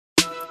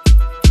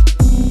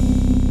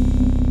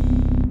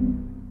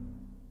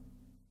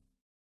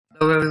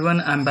Hello everyone,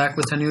 I'm back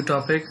with a new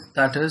topic,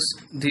 that is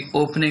the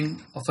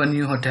opening of a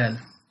new hotel.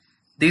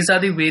 These are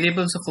the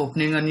variables of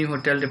opening a new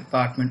hotel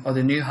department or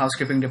the new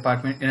housekeeping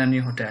department in a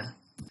new hotel.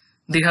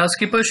 The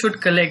housekeeper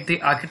should collect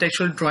the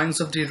architectural drawings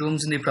of the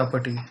rooms in the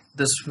property.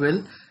 This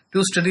will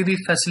to study the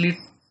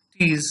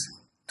facilities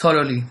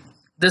thoroughly.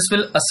 This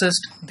will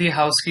assist the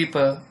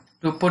housekeeper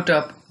to put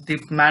up the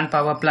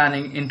manpower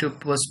planning into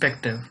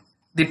perspective.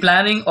 The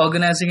planning,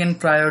 organizing and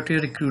priority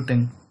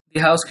recruiting.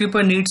 The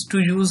housekeeper needs to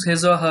use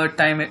his or her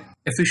time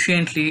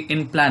efficiently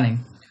in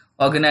planning,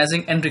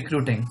 organizing and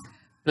recruiting.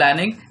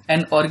 Planning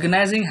and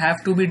organizing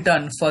have to be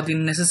done for the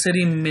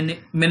necessary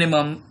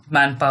minimum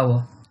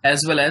manpower,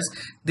 as well as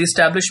the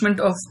establishment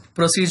of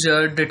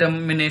procedure,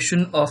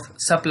 determination of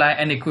supply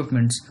and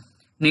equipments,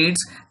 needs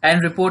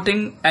and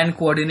reporting and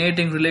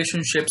coordinating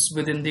relationships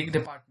within the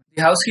department.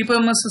 The housekeeper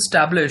must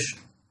establish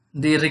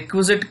the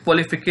requisite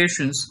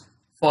qualifications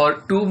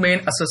for two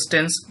main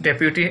assistants,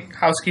 deputy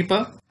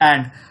housekeeper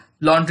and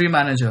laundry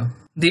manager.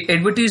 The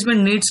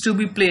advertisement needs to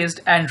be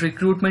placed and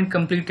recruitment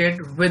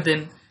completed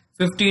within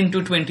 15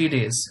 to 20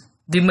 days.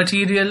 The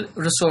material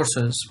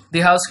resources.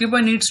 The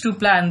housekeeper needs to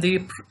plan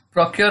the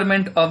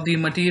procurement of the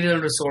material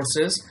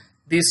resources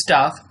the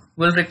staff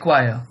will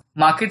require.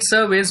 Market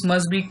surveys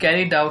must be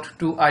carried out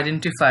to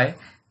identify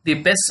the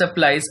best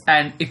supplies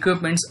and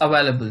equipments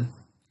available.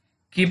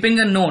 Keeping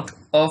a note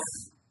of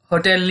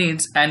hotel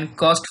needs and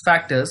cost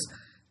factors,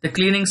 the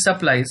cleaning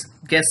supplies,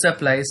 guest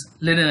supplies,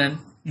 linen,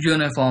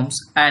 uniforms,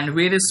 and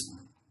various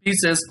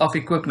pieces of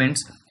equipment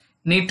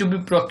need to be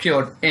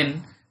procured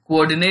in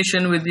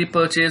coordination with the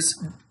purchase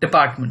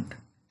department.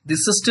 The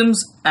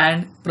systems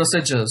and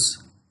procedures.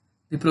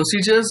 The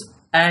procedures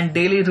and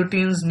daily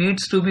routines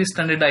needs to be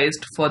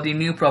standardized for the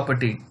new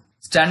property.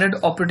 Standard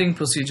operating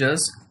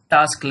procedures,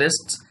 task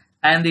lists,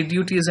 and the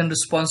duties and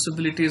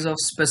responsibilities of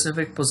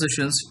specific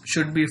positions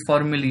should be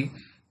formally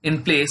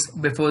in place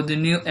before the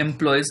new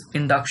employee's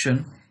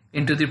induction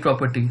into the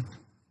property.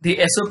 The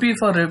SOP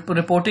for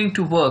reporting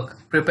to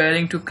work,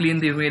 preparing to clean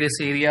the various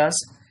areas,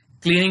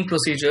 cleaning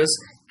procedures,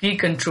 key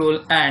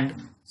control and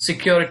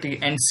security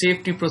and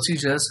safety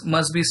procedures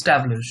must be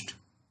established.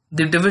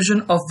 The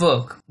division of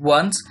work.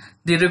 Once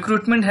the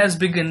recruitment has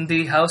begun,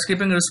 the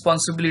housekeeping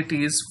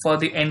responsibilities for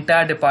the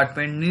entire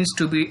department needs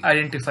to be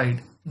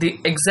identified. The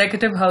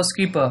executive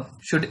housekeeper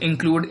should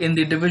include in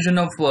the division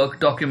of work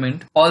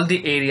document all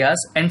the areas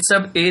and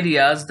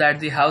sub-areas that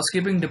the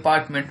housekeeping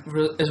department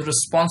is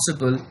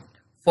responsible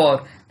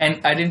for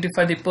and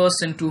identify the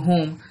person to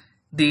whom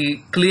the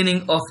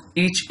cleaning of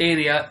each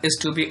area is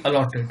to be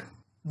allotted.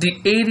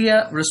 The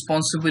area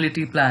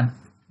responsibility plan.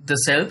 This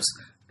helps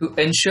to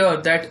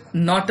ensure that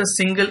not a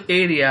single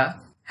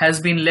area has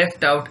been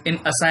left out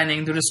in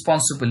assigning the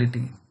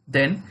responsibility.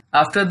 Then,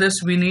 after this,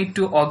 we need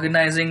to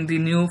organizing the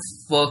new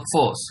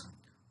workforce.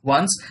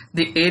 Once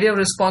the area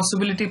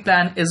responsibility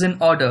plan is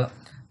in order,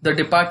 the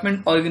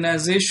department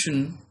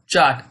organization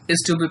chart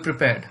is to be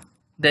prepared.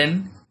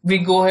 Then, we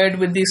go ahead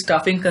with the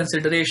staffing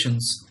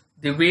considerations.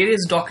 The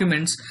various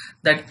documents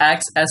that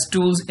acts as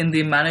tools in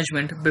the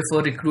management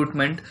before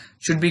recruitment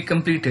should be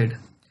completed.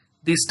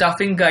 The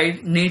staffing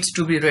guide needs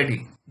to be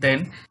ready.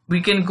 Then we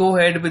can go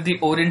ahead with the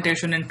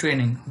orientation and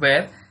training,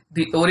 where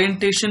the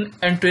orientation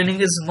and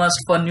training is must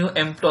for new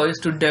employees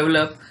to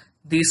develop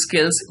the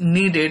skills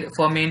needed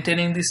for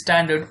maintaining the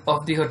standard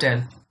of the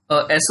hotel.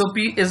 A SOP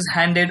is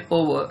handed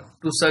over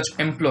to such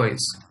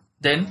employees.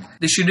 Then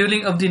the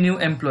scheduling of the new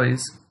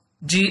employees.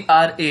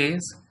 GRAs,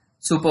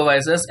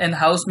 supervisors and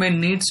housemen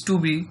needs to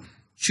be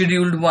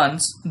scheduled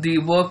once the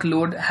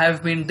workload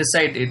have been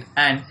decided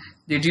and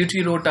the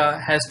duty rota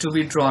has to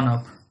be drawn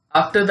up.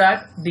 After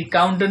that, the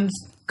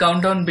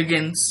countdown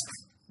begins,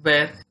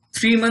 where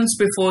 3 months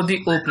before the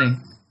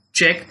opening,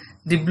 check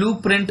the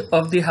blueprint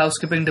of the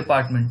housekeeping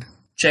department.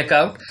 Check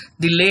out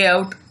the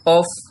layout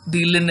of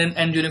the linen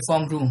and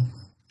uniform room.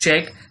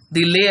 Check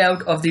the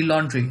layout of the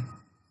laundry.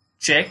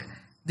 Check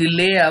the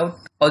layout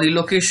or the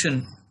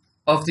location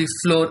of the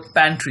floor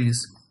pantries.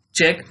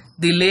 Check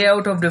the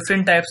layout of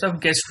different types of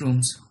guest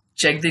rooms.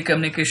 Check the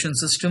communication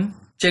system.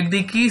 Check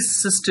the key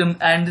system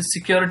and the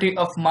security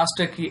of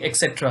master key,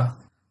 etc.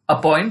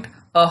 Appoint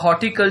a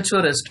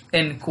horticulturist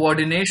in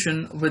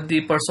coordination with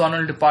the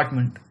personnel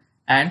department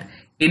and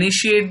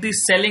initiate the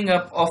setting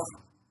up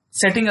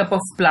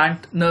of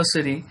plant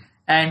nursery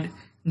and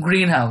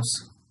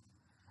greenhouse.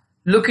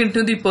 Look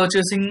into the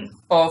purchasing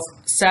of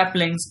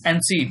saplings and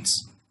seeds.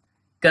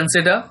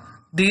 Consider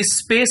the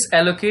space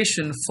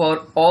allocation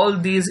for all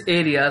these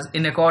areas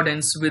in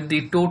accordance with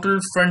the total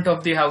front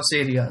of the house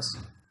areas.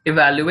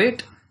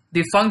 Evaluate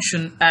the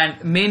function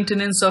and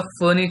maintenance of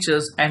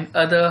furnitures and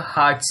other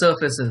hard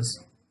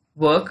surfaces.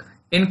 Work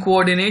in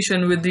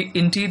coordination with the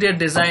interior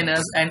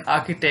designers and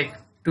architect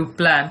to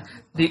plan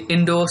the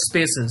indoor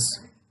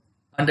spaces.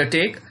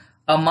 Undertake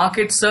a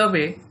market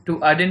survey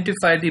to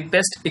identify the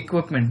best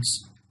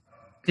equipments,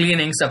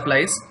 cleaning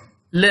supplies,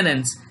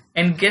 linens,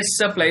 and guest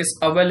supplies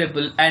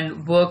available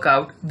and work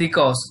out the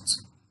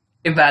costs.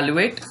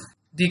 Evaluate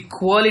the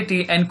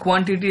quality and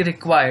quantity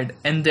required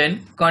and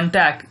then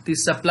contact the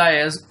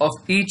suppliers of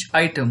each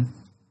item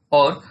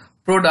or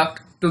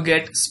product to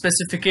get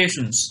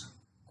specifications.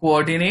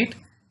 Coordinate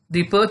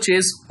the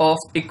purchase of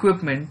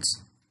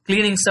equipments,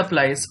 cleaning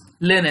supplies,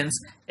 linens,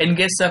 and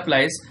guest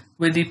supplies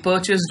with the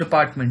purchase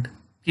department,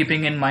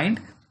 keeping in mind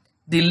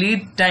the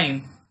lead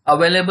time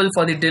available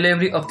for the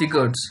delivery of the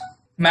goods.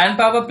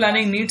 Manpower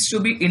planning needs to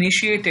be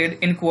initiated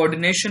in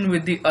coordination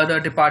with the other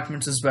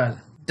departments as well.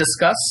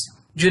 Discuss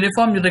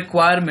uniform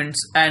requirements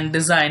and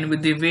design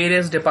with the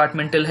various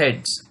departmental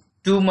heads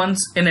 2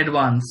 months in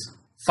advance.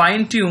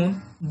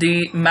 Fine-tune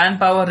the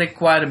manpower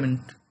requirement.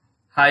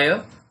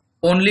 Hire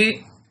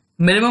only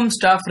minimum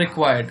staff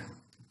required.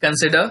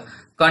 Consider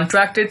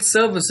contracted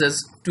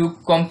services to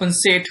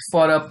compensate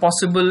for a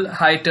possible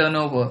high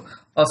turnover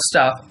of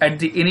staff at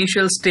the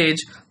initial stage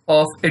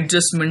of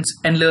adjustments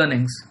and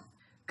learnings.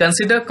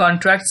 Consider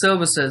contract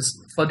services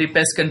for the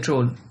pest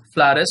control,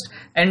 florist,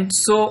 and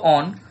so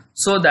on,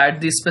 so that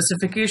the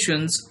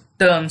specifications,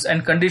 terms,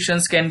 and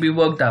conditions can be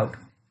worked out.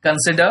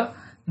 Consider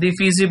the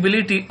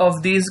feasibility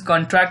of these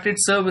contracted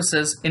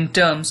services in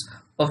terms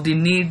of the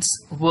needs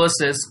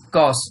versus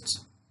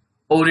costs.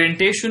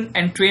 Orientation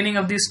and training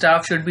of the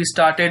staff should be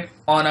started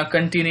on a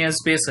continuous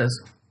basis.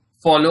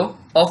 Follow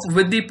up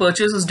with the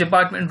purchases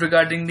department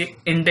regarding the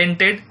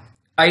indented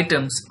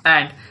items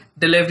and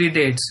delivery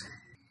dates.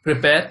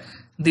 Prepare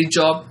the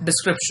job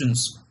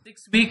descriptions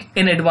 6 weeks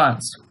in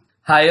advance.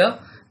 Hire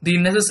the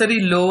necessary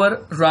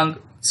lower rung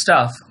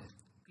staff.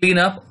 Clean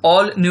up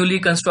all newly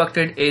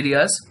constructed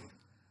areas.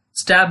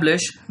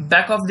 Establish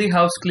back of the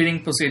house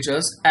cleaning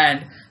procedures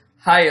and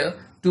hire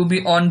to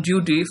be on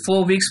duty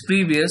 4 weeks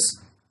previous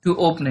to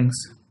openings.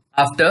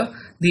 After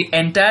the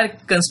entire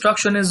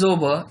construction is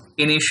over,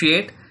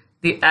 initiate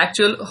the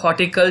actual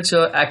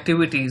horticulture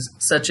activities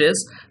such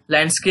as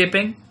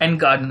landscaping and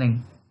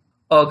gardening.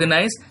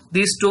 Organize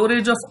the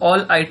storage of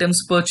all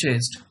items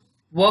purchased.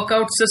 Work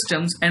out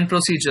systems and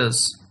procedures.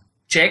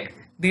 Check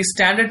the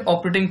standard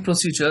operating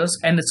procedures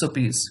and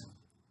SOPs.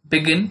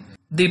 Begin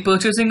the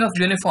purchasing of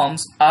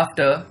uniforms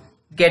after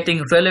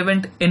getting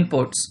relevant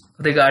inputs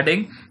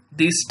regarding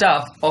the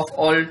staff of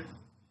all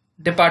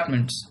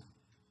departments.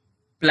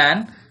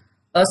 Plan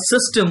a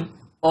system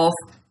of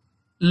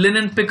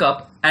linen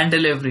pickup and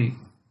delivery.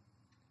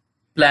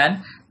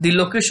 Plan the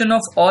location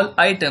of all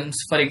items,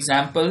 for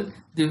example,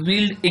 the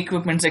wheeled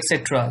equipments,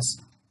 etc.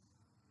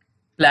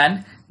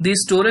 Plan the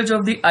storage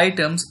of the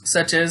items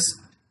such as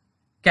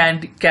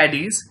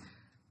caddies,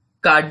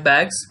 card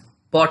bags,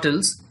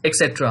 bottles,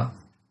 etc.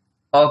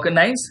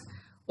 Organize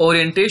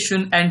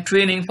orientation and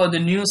training for the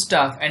new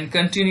staff and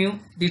continue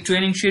the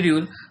training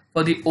schedule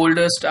for the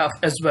older staff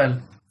as well.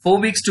 4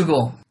 weeks to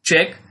go.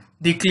 Check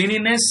the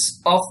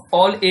cleanliness of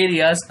all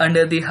areas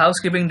under the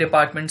housekeeping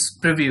department's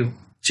preview.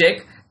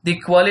 Check the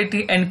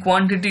quality and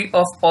quantity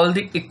of all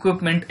the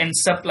equipment and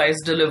supplies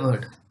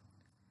delivered.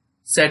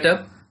 Set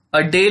up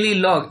a daily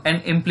log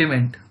and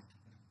implement.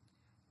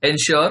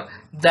 Ensure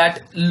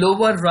that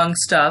lower rung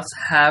staffs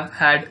have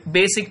had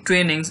basic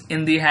trainings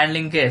in the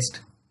handling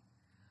guests.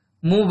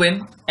 Move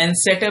in and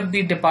set up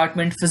the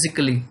department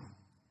physically.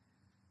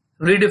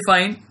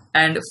 Redefine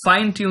and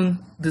fine-tune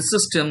the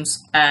systems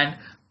and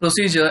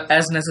procedure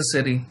as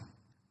necessary.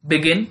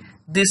 Begin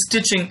the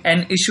stitching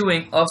and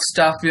issuing of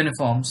staff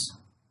uniforms.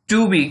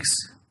 2 weeks.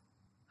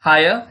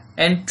 Hire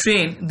and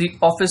train the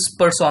office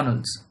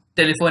personnel.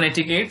 Telephone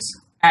etiquettes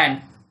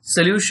and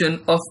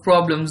solution of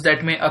problems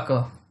that may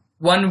occur.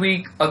 1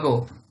 week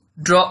ago.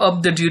 Draw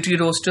up the duty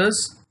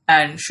rosters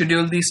and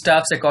schedule the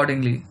staffs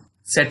accordingly.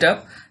 Set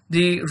up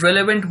the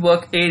relevant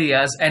work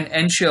areas and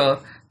ensure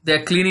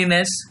their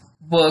cleanliness.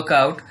 Work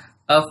out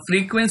a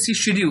frequency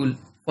schedule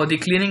for the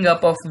cleaning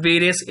up of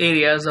various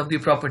areas of the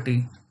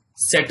property.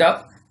 Set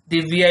up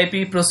the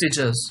VIP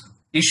procedures.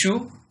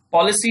 Issue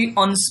policy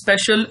on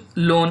special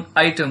loan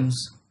items.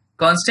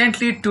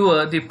 Constantly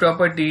tour the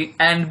property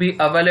and be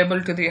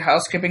available to the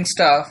housekeeping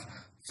staff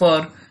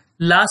for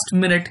last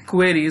minute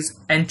queries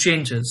and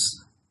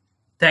changes.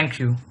 Thank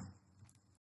you.